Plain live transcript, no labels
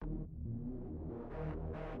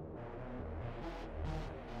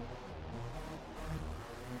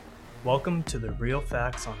Welcome to the Real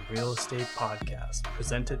Facts on Real Estate podcast,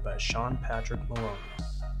 presented by Sean Patrick Maloney.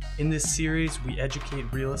 In this series, we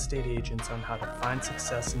educate real estate agents on how to find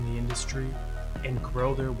success in the industry and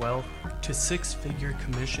grow their wealth to six-figure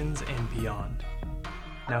commissions and beyond.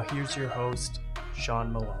 Now here's your host,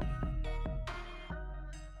 Sean Maloney.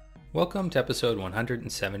 Welcome to episode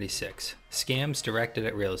 176, Scams Directed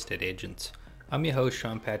at Real Estate Agents. I'm your host,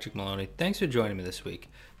 Sean Patrick Maloney. Thanks for joining me this week.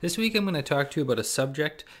 This week I'm going to talk to you about a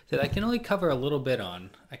subject that I can only cover a little bit on.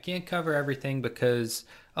 I can't cover everything because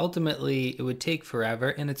ultimately it would take forever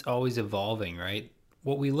and it's always evolving, right?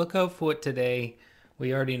 What we look out for today,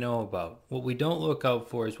 we already know about. What we don't look out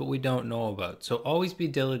for is what we don't know about. So always be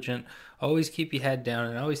diligent, always keep your head down,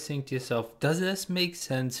 and always think to yourself, does this make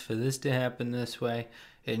sense for this to happen this way?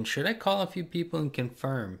 And should I call a few people and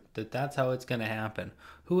confirm that that's how it's going to happen?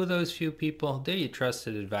 Who are those few people? They're your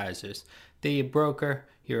trusted advisors. They're your broker,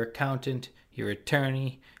 your accountant, your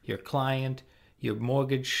attorney, your client, your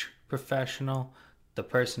mortgage professional, the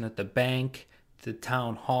person at the bank, the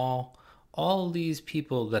town hall. All these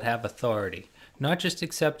people that have authority. Not just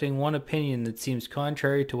accepting one opinion that seems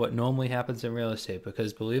contrary to what normally happens in real estate.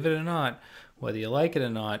 Because believe it or not, whether you like it or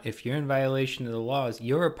not, if you're in violation of the laws,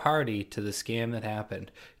 you're a party to the scam that happened.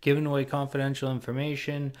 Giving away confidential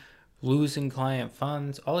information, losing client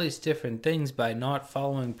funds, all these different things by not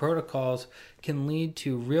following protocols can lead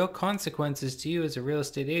to real consequences to you as a real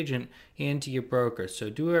estate agent and to your broker. So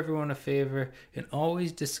do everyone a favor and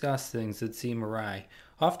always discuss things that seem awry.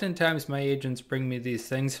 Oftentimes my agents bring me these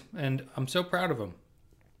things and I'm so proud of them.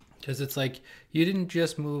 Because it's like, you didn't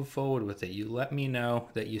just move forward with it. You let me know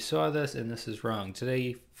that you saw this and this is wrong.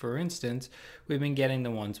 Today, for instance, we've been getting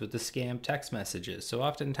the ones with the scam text messages. So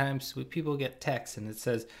oftentimes people get texts and it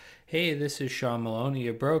says, hey, this is Sean Maloney,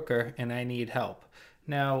 your broker, and I need help.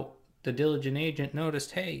 Now, the diligent agent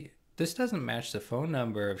noticed, hey, this doesn't match the phone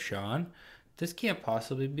number of Sean. This can't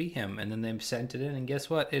possibly be him. And then they sent it in, and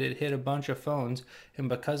guess what? It had hit a bunch of phones. And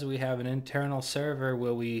because we have an internal server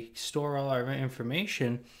where we store all our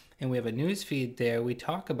information, and we have a news feed there, we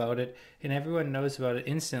talk about it, and everyone knows about it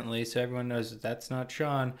instantly, so everyone knows that that's not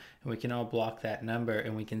Sean, and we can all block that number,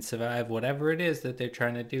 and we can survive whatever it is that they're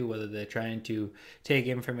trying to do, whether they're trying to take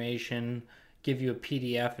information, give you a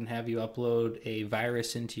PDF, and have you upload a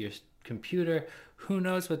virus into your computer. Who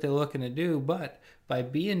knows what they're looking to do, but by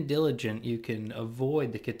being diligent, you can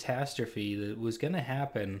avoid the catastrophe that was going to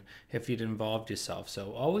happen if you'd involved yourself.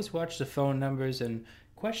 So always watch the phone numbers and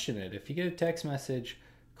question it. If you get a text message,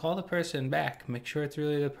 call the person back. Make sure it's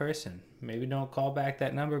really the person. Maybe don't call back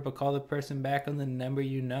that number, but call the person back on the number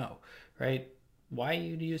you know, right? Why are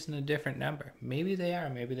you using a different number? Maybe they are.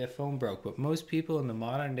 Maybe their phone broke. But most people in the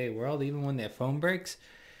modern day world, even when their phone breaks,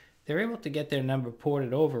 they're able to get their number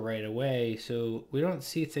ported over right away. So we don't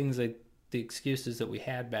see things like the excuses that we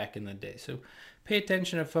had back in the day. So pay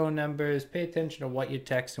attention to phone numbers. Pay attention to what you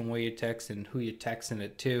text and where you text and who you're texting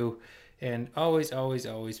it to. And always, always,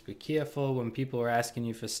 always be careful when people are asking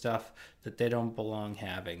you for stuff that they don't belong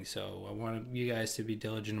having. So I want you guys to be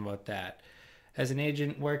diligent about that. As an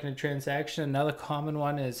agent working a transaction, another common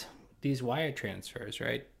one is these wire transfers,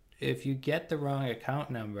 right? If you get the wrong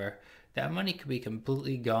account number, that money could be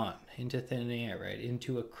completely gone into thin air, right?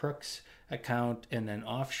 Into a crook's account and then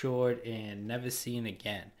offshored and never seen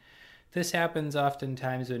again. This happens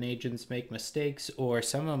oftentimes when agents make mistakes or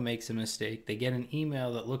someone makes a mistake. They get an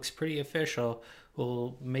email that looks pretty official.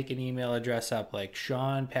 We'll make an email address up like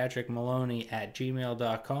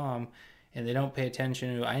seanpatrickmaloney@gmail.com, and they don't pay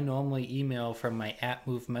attention to, I normally email from my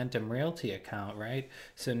 @Movementum Realty account, right?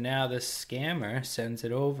 So now this scammer sends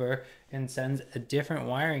it over and sends a different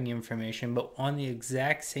wiring information, but on the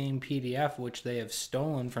exact same PDF, which they have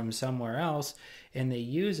stolen from somewhere else, and they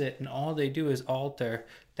use it, and all they do is alter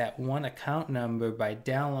that one account number by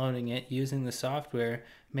downloading it, using the software,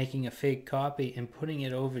 making a fake copy, and putting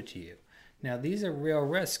it over to you. Now, these are real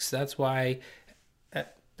risks. That's why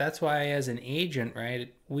as an agent,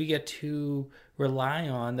 right, we get to rely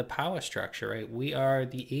on the power structure, right? We are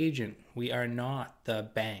the agent. We are not the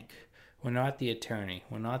bank. We're not the attorney.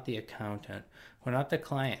 We're not the accountant. We're not the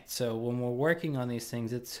client. So when we're working on these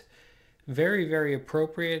things, it's very, very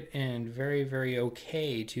appropriate and very, very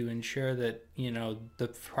okay to ensure that, the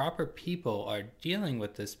proper people are dealing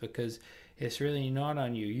with this, because it's really not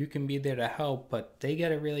on you. You can be there to help, but they got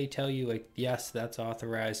to really tell you, like, yes, that's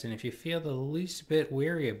authorized. And if you feel the least bit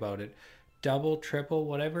weary about it, double, triple,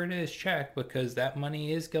 whatever it is, check, because that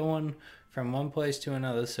money is going from one place to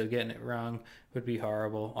another, so getting it wrong would be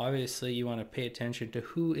horrible. Obviously, you want to pay attention to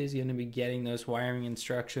who is going to be getting those wiring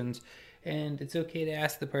instructions And it's okay to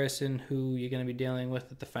ask the person who you're going to be dealing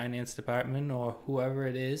with at the finance department or whoever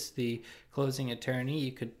it is, the closing attorney.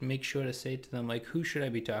 You could make sure to say to them, like, who should I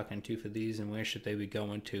be talking to for these and where should they be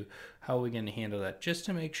going to? How are we going to handle that? Just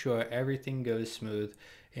to make sure everything goes smooth.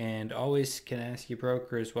 And always can ask your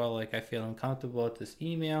broker as well, like, I feel uncomfortable with this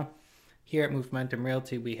email. Here at Movementum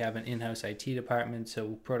Realty, we have an in-house IT department,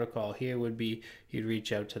 so protocol here would be you'd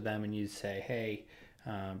reach out to them and you'd say, hey,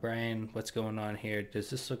 Brian, what's going on here? Does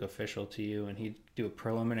this look official to you? And he'd do a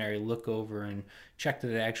preliminary look over and check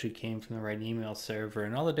that it actually came from the right email server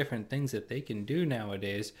and all the different things that they can do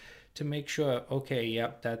nowadays to make sure, okay,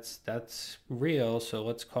 yep, that's real, so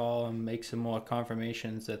let's call and make some more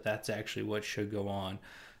confirmations that that's actually what should go on.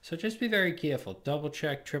 So just be very careful. Double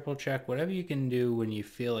check, triple check, whatever you can do when you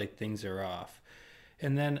feel like things are off.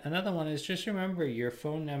 And then another one is just remember your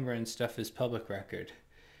phone number and stuff is public record.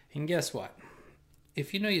 And guess what?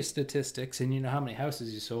 If you know your statistics and you know how many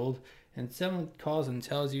houses you sold, and someone calls and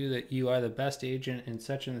tells you that you are the best agent in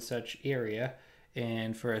such and such area,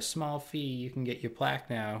 and for a small fee you can get your plaque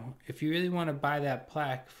now, if you really want to buy that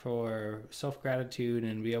plaque for self-gratitude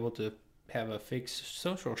and be able to have a fake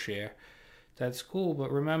social share, that's cool,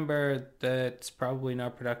 but remember that's probably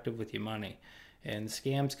not productive with your money. And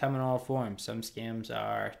scams come in all forms. Some scams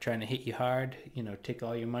are trying to hit you hard, take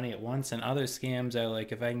all your money at once, and other scams are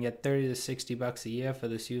like, if I can get $30 to $60 a year for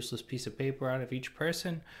this useless piece of paper out of each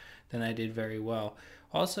person, then I did very well.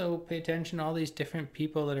 Also, pay attention to all these different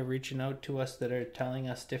people that are reaching out to us that are telling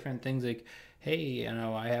us different things like, hey,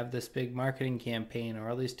 I have this big marketing campaign, or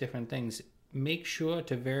all these different things. Make sure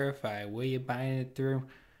to verify where you're buying it through.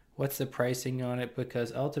 What's the pricing on it?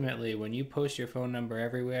 Because ultimately, when you post your phone number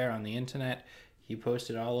everywhere on the internet, you post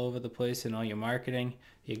it all over the place in all your marketing,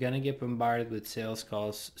 you're going to get bombarded with sales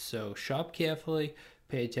calls. So shop carefully,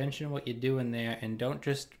 pay attention to what you're doing there, and don't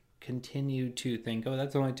just continue to think, oh,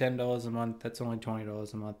 that's only $10 a month, that's only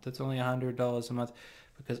 $20 a month, that's only $100 a month,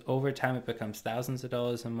 because over time it becomes thousands of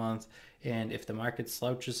dollars a month. And if the market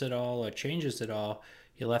slouches at all or changes at all,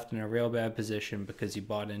 you're left in a real bad position because you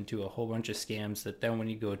bought into a whole bunch of scams that then when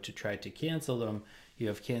you go to try to cancel them, you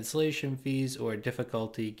have cancellation fees or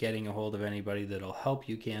difficulty getting a hold of anybody that'll help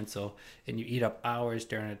you cancel, and you eat up hours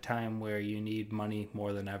during a time where you need money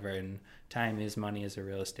more than ever, and time is money as a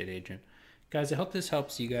real estate agent. Guys, I hope this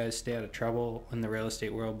helps you guys stay out of trouble in the real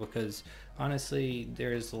estate world, because honestly,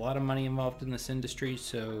 there's a lot of money involved in this industry,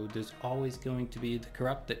 so there's always going to be the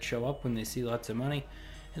corrupt that show up when they see lots of money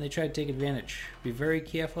and they try to take advantage. Be very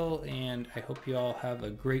careful, and I hope you all have a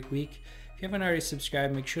great week. If you haven't already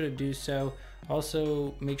subscribed, make sure to do so.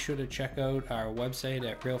 Also, make sure to check out our website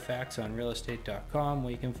at realfactsonrealestate.com,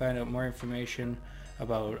 where you can find out more information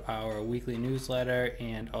about our weekly newsletter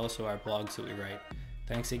and also our blogs that we write.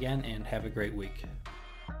 Thanks again, and have a great week.